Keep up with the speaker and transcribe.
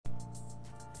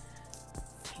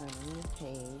Turning the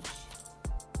page.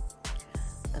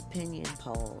 Opinion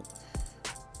poll.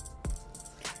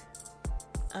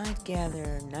 I'd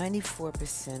gather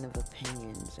 94% of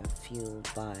opinions are fueled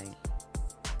by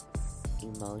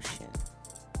emotion.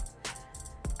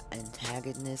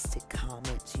 Antagonistic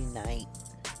comments unite,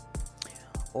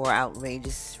 or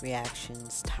outrageous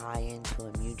reactions tie into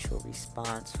a mutual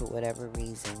response for whatever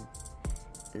reason,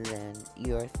 then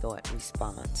your thought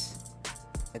response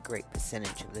a great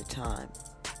percentage of the time.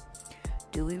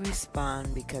 Do we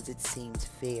respond because it seems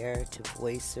fair to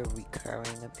voice a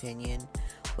recurring opinion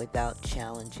without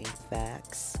challenging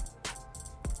facts?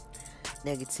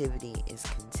 Negativity is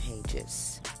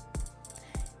contagious.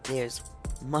 There's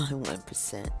my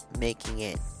 1% making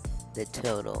it the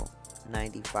total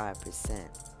 95%.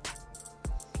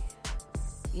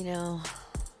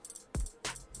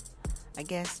 I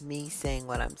guess me saying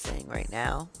what I'm saying right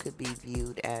now could be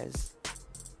viewed as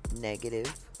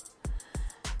negative.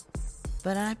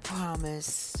 But I'm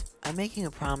making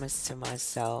a promise to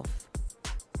myself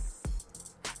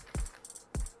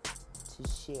to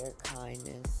share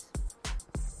kindness,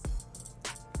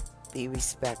 be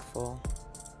respectful,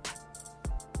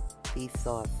 be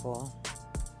thoughtful.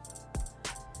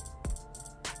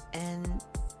 And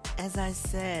as I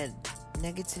said,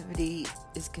 negativity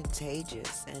is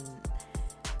contagious, and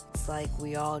it's like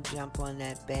we all jump on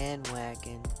that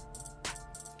bandwagon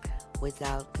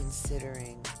without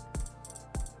considering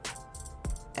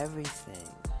everything.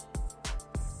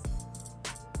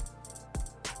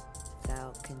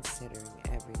 Without considering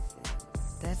everything.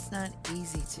 That's not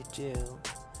easy to do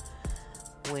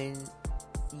when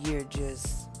you're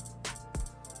just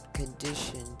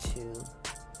conditioned to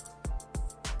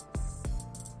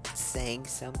saying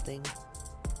something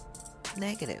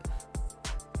negative.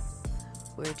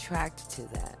 We're attracted to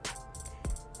that.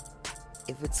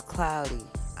 If it's cloudy,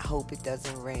 I hope it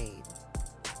doesn't rain.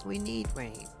 We need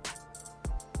rain.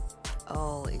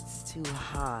 Oh, it's too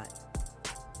hot.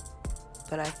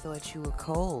 But I thought you were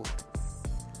cold.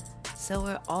 So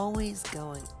we're always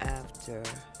going after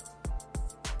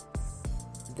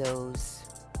those,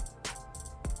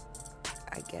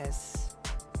 I guess,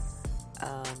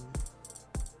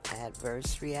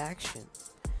 adverse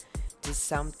reactions to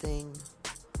something,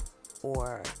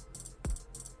 or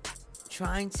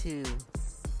trying to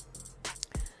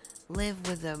live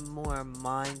with a more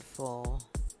mindful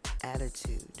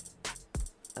attitude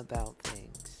about things.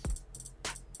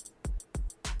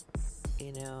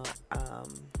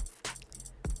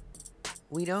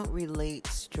 We don't relate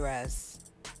stress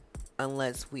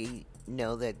unless we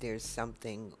know that there's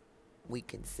something we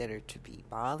consider to be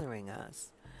bothering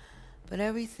us. But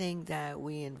everything that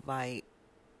we invite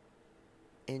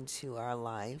into our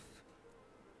life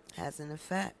has an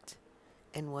effect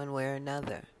in one way or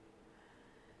another.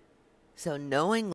 So knowing